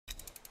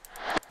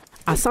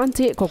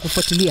Asante kwa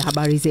kufuatilia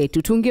habari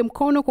zetu. Tuunge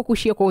mkono kwa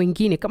kushare kwa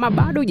wengine. Kama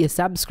bado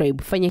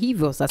hujasubscribe, fanya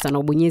hivyo sasa na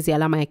ubonyeze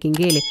alama ya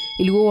kengele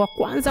ili uwe wa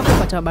kwanza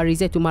kupata habari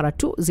zetu mara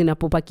tu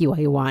zinapopakiwa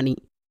hewani.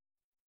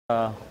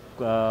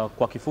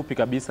 Kwa kifupi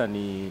kabisa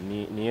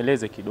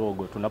nieleze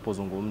kidogo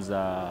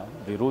tunapozungumza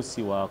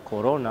virusi wa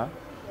corona.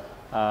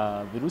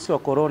 Virusi wa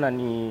corona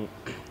ni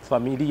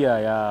familia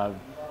ya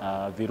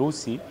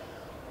virusi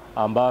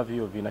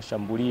ambavyo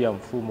vinashambulia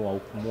mfumo wa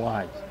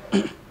upumuaji.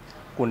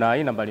 Kuna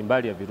aina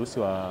mbalimbali ya virusi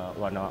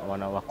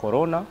wa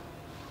corona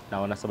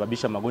na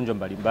wanasababisha magonjwa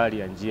mbalimbali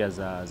ya njia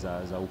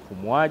za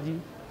upumuaji,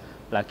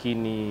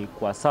 lakini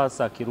kwa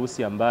sasa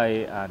kirusi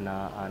ambaye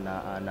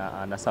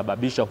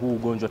anasababisha huu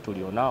ugonjwa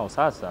tulionao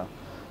sasa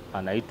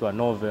anaitwa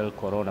novel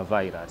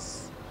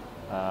coronavirus.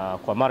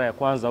 Kwa mara ya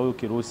kwanza huyu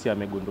kirusi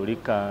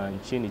amegundulika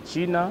nchini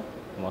China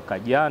mwaka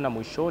jana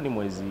mwishoni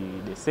mwezi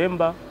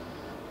Desemba,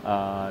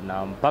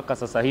 na mpaka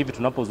sasa hivi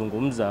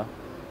tunapozungumza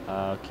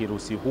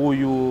kirusi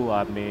huyu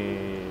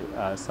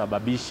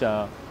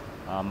amesababisha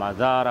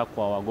madhara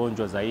kwa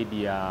wagonjwa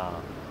zaidi ya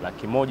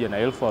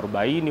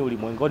 140,000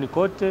 ulimwenguni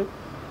kote,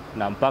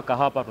 na mpaka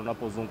hapa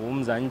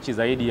tunapozungumza nchi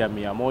zaidi ya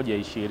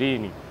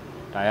 120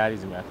 tayari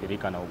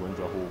zimeathirika na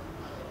ugonjwa huu.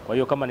 Kwa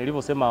hiyo kama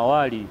nilivyosema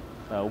awali,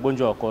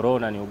 ugonjwa wa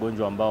corona ni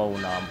ugonjwa ambao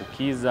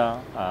unaambukiza,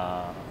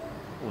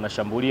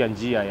 unashambulia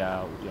njia ya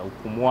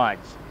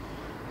upumuaji,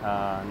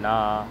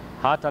 na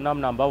hata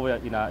namna ambavyo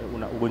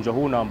ugonjwa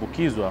huu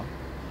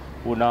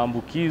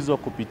unaambukizwa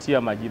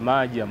kupitia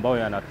majimaji ambayo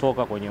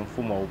yanatoka kwenye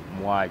mfumo wa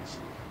upumuaji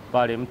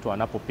pale mtu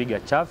anapopiga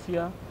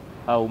chafya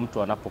au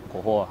mtu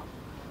anapokohoa.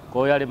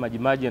 Kwa hiyo yale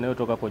majimaji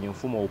yanayotoka kwenye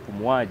mfumo wa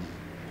upumuaji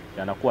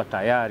yanakuwa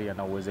tayari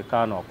yana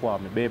uwezekano wa kuwa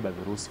amebeba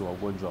virusi wa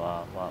ugonjwa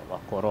wa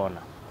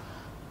corona.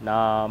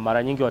 Na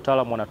mara nyingi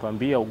wataalamu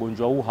wanatuambia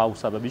ugonjwa huu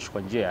hausababishwi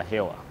kwa njia ya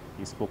hewa,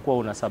 isipokuwa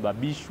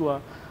unasababishwa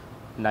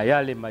na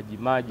yale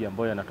majimaji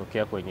ambayo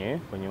yanatokea kwenye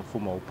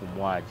mfumo wa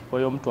upumuaji. Kwa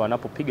hiyo mtu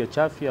anapopiga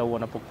chafya au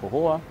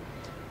anapokohoa,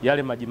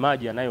 yale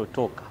majimaji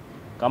yanayotoka,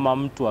 kama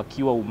mtu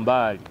akiwa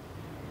umbali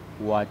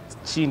wa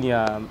chini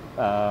ya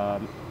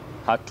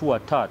hatua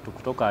 3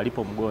 kutoka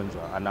alipo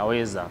mgonjwa,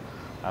 anaweza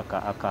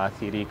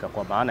akaathirika,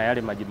 kwa maana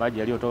yale majimaji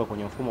yaliyotoka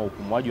kwenye mfumo wa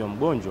upumuaji wa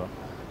mgonjwa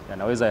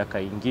yanaweza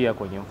yakaingia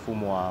kwenye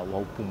mfumo wa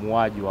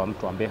upumuaji wa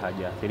mtu ambaye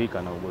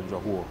hajaathirika na ugonjwa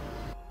huo.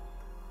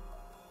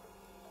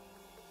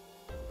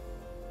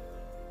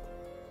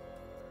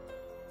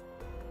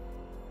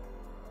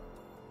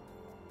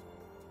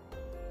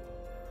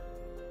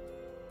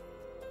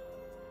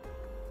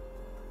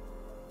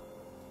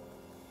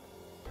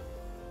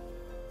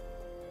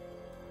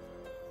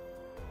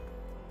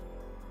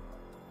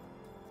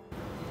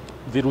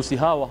 Virusi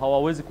hawa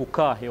hawawezi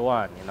kukaa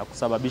hewani na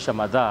kusababisha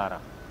madhara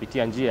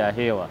kupitia njia ya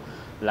hewa,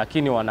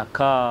 lakini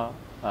wanakaa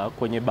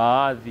kwenye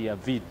baadhi ya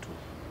vitu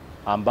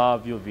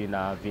ambavyo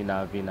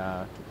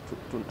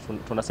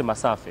tunasema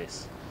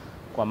surface,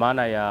 kwa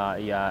maana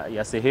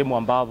ya sehemu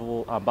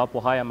ambapo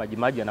haya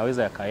majimaji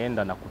yanaweza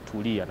yakaenda na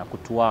kutulia na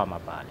kutuama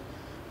pale.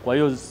 Kwa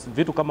hiyo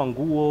vitu kama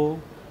nguo,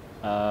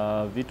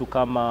 vitu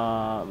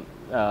kama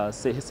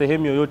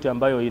sehemu yoyote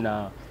ambayo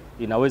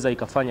inaweza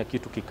ikafanya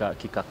kitu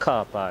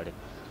kikakaa pale,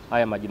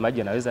 haya majimaji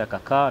yanaweza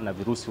yakakaa na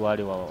virusi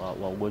wale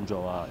wa ugonjwa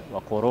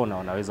wa corona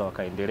wanaweza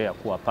wakaendelea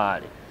kuwa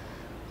pale.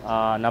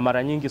 Na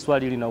mara nyingi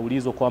swali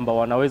linaulizwa kwamba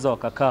wanaweza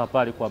wakakaa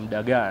pale kwa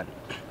muda gani.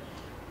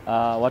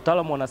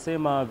 Wataalamu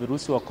wanasema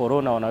virusi wa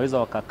corona wanaweza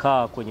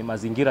wakakaa kwenye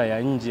mazingira ya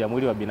nje ya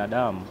mwili wa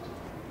binadamu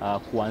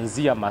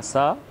kuanzia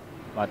masaa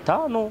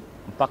 5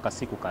 mpaka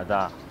siku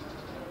kadhaa.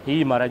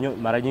 Hii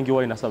mara nyingi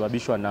huwa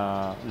inasababishwa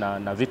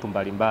na vitu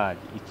mbalimbali,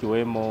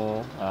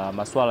 ikiwemo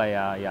masuala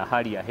ya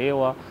hali ya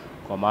hewa,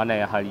 kwa maana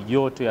ya hali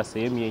joto ya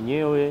sehemu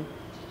yenyewe,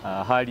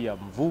 hali ya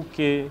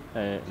mvuke,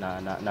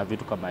 na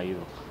vitu kama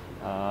hivyo.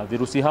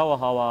 Virusi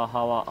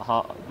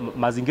hawa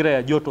mazingira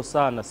ya joto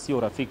sana sio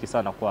rafiki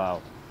sana kwao.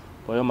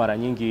 Kwa hiyo mara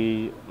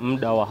nyingi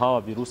muda wa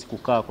hawa virusi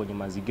kukaa kwenye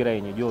mazingira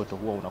yenye joto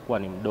huwa unakuwa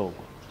ni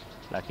mdogo.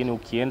 Lakini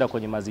ukienda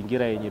kwenye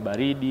mazingira yenye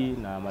baridi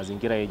na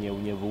mazingira yenye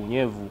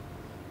unyevu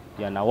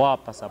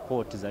yanawapa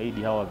support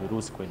zaidi hawa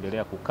virusi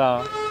kuendelea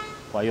kukaa.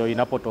 Kwa hiyo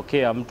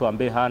inapotokea mtu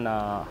ambaye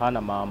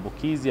hana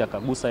maambukizi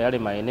akagusa yale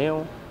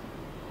maeneo,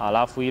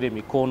 alafu ile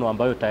mikono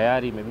ambayo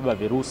tayari imebeba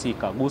virusi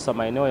ikagusa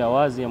maeneo ya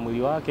wazi ya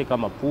mwili wake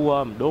kama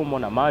pua, mdomo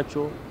na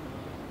macho,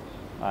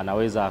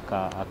 anaweza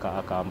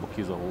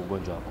akaambukizwa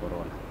ugonjwa wa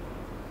corona.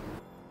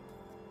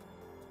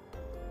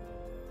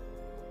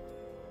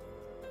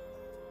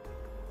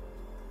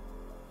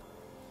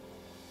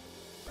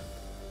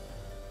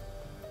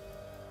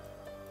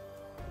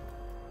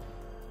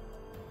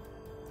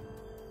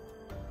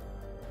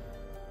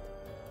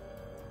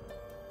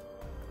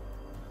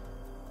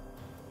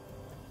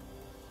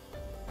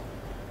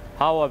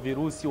 Hawa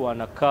virusi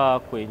wanakaa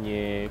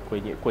kwenye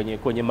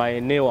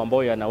maeneo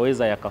ambayo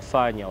yanaweza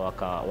yakafanya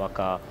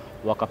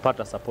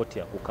wakapata support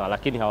ya kukaa,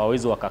 lakini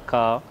hawawezi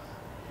wakakaa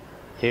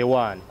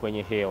hewani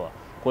kwenye hewa.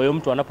 Kwa hiyo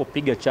mtu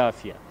anapopiga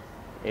chafya,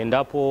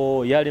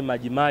 endapo yale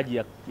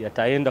majimaji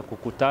yataenda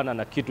kukutana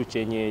na kitu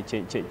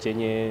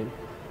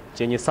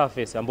chenye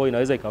surface ambayo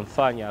inaweza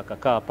ikamfanya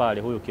akakaa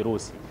pale, huyo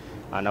kirusi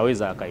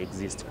anaweza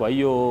akaexist. Kwa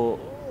hiyo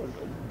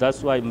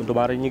that's why ndo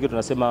mara nyingi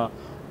tunasema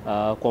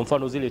kwa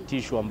mfano zile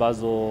tishu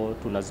ambazo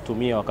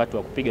tunazitumia wakati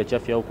wa kupiga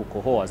chafya au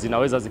kukohoa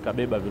zinaweza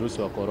zikabeba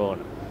virusi wa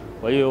corona.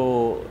 Kwa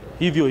hiyo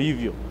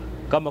hivyo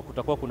kama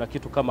kutakuwa kuna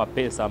kitu kama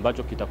pesa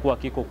ambacho kitakuwa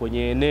kiko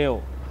kwenye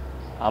eneo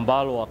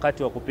ambalo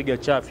wakati wa kupiga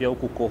chafya au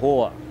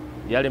kukohoa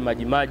yale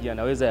majimaji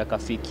yanaweza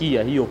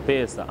yakafikia hiyo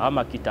pesa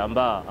ama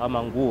kitambaa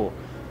ama nguo,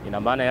 ina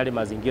maana yale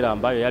mazingira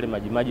ambayo yale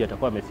majimaji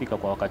yatakuwa yamefika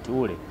kwa wakati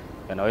ule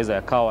yanaweza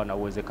yakawa na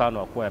uwezekano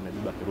wa kuwa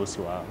yamebeba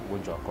virusi wa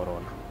ugonjwa wa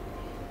corona.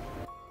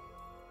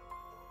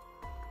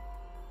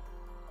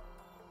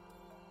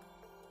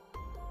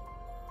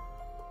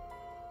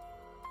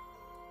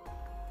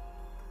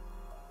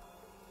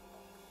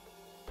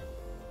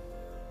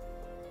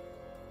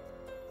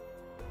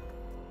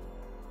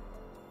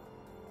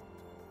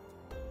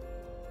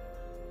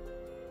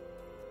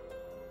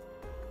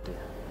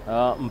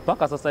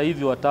 Mpaka sasa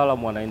hivi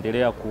wataalamu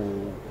wanaendelea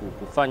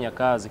kufanya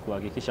kazi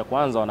kuhakikisha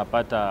kwanza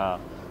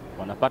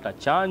wanapata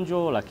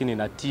chanjo lakini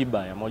na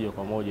tiba ya moja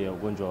kwa moja ya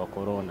ugonjwa wa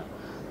corona.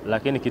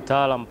 Lakini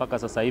kitaalamu mpaka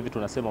sasa hivi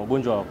tunasema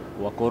ugonjwa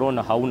wa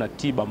corona hauna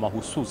tiba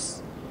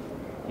mahususi,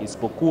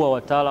 isipokuwa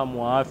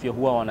wataalamu wa afya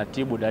huwa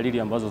wanatibu dalili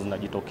ambazo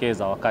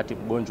zinajitokeza wakati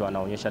mgonjwa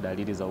anaonyesha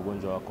dalili za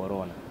ugonjwa wa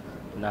corona,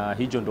 na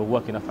hicho ndio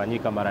huwa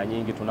kinafanyika mara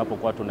nyingi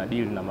tunapokuwa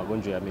tunadili na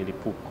magonjwa ya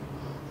milipuko.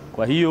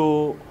 Kwa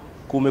hiyo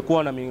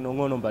kumekuwa na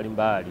minong'ono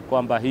mbalimbali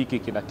kwamba hiki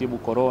kinatibu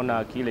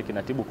corona, kile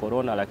kinatibu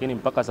corona, lakini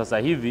mpaka sasa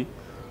hivi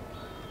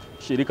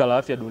Shirika la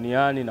Afya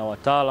Duniani na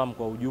wataalamu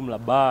kwa ujumla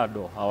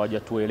bado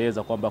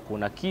hawajatueleza kwamba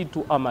kuna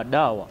kitu ama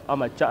dawa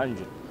ama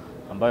chanjo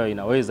ambayo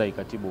inaweza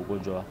ikatibu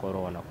ugonjwa wa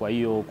corona. Kwa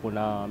hiyo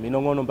kuna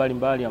minong'ono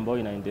mbalimbali ambayo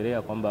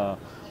inaendelea kwamba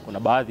kuna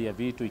baadhi ya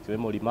vitu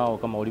ikiwemo limao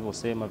kama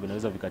ulivyosema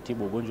vinaweza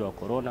vikatibu ugonjwa wa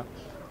corona,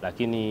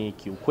 lakini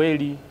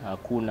kiukweli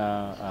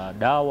hakuna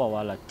dawa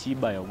wala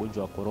tiba ya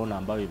ugonjwa wa corona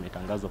ambayo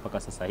imetangazwa mpaka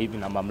sasa hivi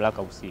na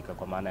mamlaka husika,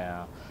 kwa maana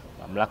ya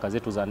mamlaka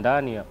zetu za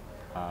ndani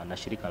na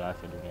Shirika la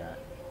Afya Duniani.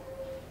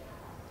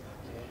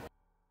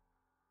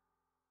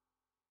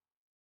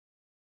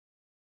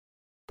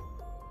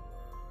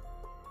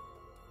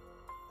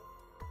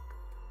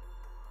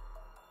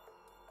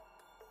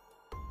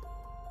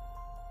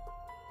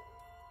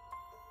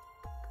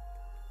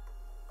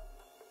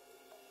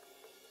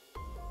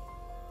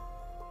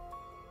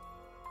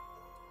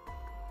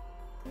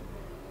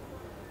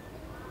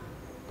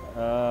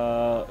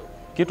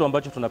 Kitu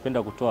ambacho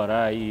tunapenda kutoa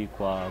rai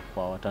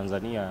kwa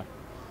Watanzania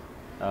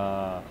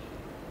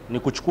ni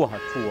kuchukua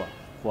hatua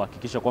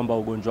kuhakikisha kwamba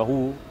ugonjwa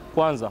huu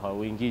kwanza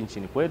hauingii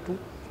nchini kwetu,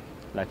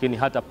 lakini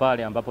hata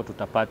pale ambapo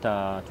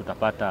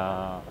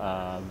tutapata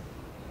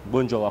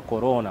ugonjwa wa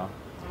corona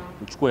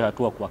tuchukue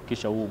hatua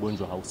kuhakikisha huu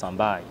ugonjwa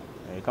hausambai.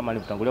 Kama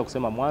nilivyotangulia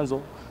kusema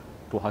mwanzo,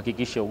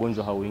 tuhakikishe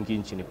ugonjwa hauingii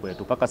nchini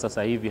kwetu. Mpaka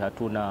sasa hivi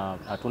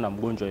hatuna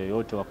mgonjwa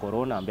yoyote wa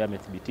corona ambaye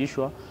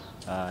amethibitishwa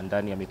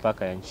ndani ya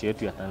mipaka ya nchi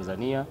yetu ya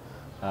Tanzania.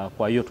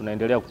 Kwa hiyo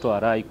tunaendelea kutoa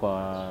rai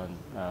kwa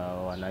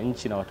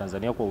wananchi na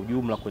Watanzania kwa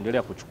ujumla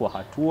kuendelea kuchukua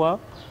hatua,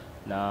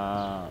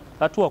 na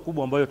hatua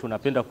kubwa ambayo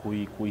tunapenda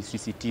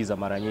kuisisitiza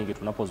mara nyingi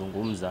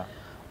tunapozungumza,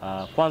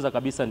 kwanza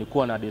kabisa ni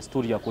kuwa na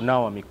desturi ya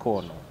kunawa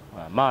mikono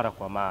mara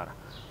kwa mara,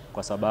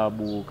 kwa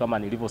sababu kama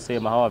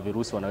nilivyosema hawa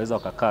virusi wanaweza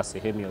wakakaa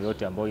sehemu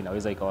yoyote ambayo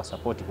inaweza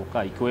ikawasapoti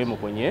kukaa, ikiwemo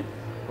kwenye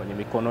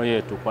mikono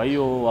yetu. Kwa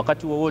hiyo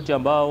wakati wowote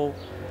ambao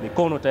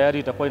mikono tayari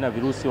itakuwa ina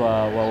virusi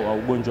wa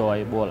ugonjwa wa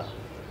Ebola,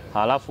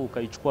 halafu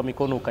ukaichukua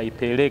mikono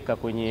ukaipeleka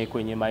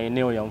kwenye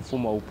maeneo ya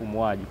mfumo wa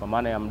upumuaji kwa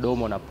maana ya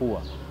mdomo na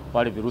pua,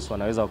 wale virusi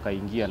wanaweza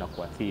wakaingia na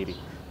kuathiri.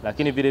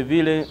 Lakini vile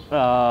vile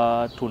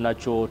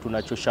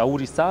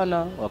tunachoshauri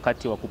sana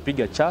wakati wa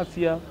kupiga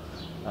chafya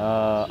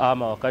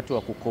ama wakati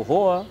wa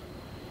kukohoa,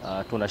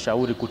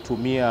 tunashauri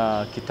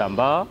kutumia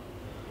kitambaa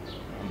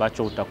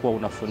ambacho utakuwa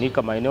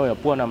unafunika maeneo ya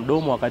pua na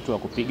mdomo wakati wa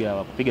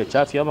kupiga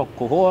chafya ama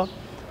kukohoa,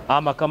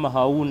 ama kama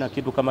hauna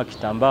kitu kama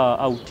kitambaa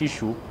au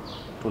tishu,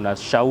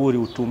 tunashauri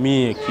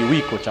utumie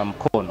kiwiko cha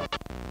mkono.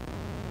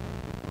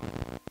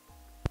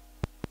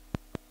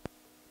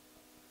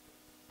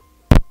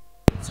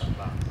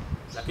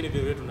 Lakini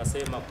vile vile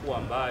tunasema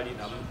kuwa mbali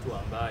na mtu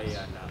ambaye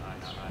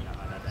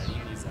ana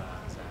dalili za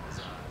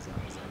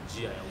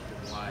njia ya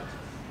upumuaji,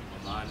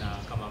 kwa maana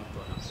kama mtu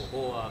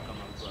anakohoa,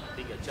 kama mtu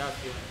anapiga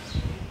chafya,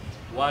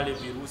 wale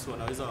virusi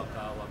wanaweza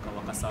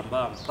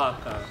wakasambaa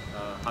mpaka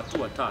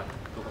hatua 3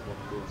 kutoka kwa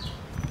mgonjwa.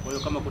 Kwa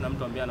hiyo kama kuna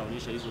mtu ambaye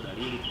anaonyesha hizo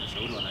dalili,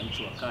 tunashauri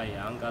wananchi wakae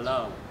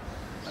angalau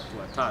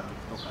hatua 3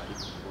 kutoka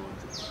alipo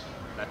mgonjwa.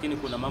 Lakini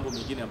kuna mambo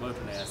mengine ambayo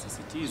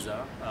tunayasisitiza,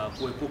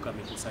 kuepuka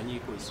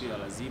mikusanyiko isiyo ya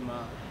lazima,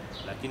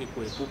 lakini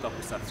kuepuka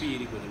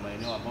kusafiri kwenye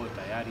maeneo ambayo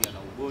tayari yana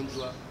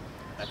ugonjwa.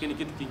 Lakini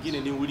kitu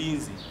kingine ni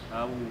ulinzi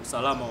au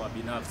usalama wa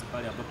binafsi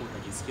pale ambapo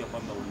utajisikia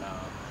kwamba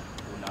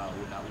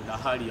una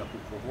hali ya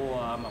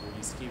kukohoa ama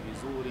hujisikii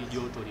vizuri,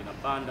 joto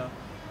linapanda.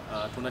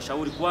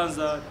 Tunashauri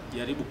kwanza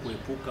jaribu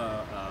kuepuka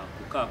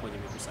kukaa kwenye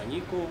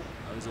mikusanyiko,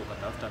 unaweza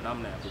ukatafuta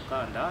namna ya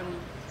kukaa ndani,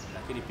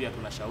 lakini pia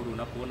tunashauri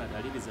unapoona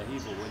dalili za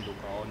hivyo uende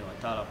ukawaone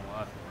wataalamu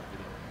wa afya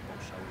kwa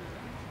ushauri.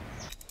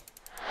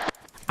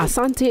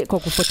 Asante kwa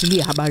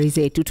kufuatilia habari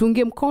zetu.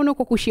 Tuunge mkono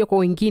kwa kushare kwa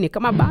wengine.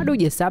 Kama bado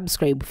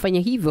hujasubscribe, fanya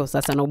hivyo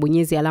sasa na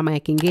ubonyeze alama ya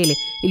kengele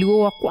ili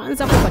uwe wa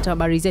kwanza kupata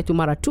habari zetu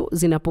mara tu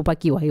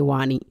zinapopakiwa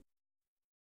hewani.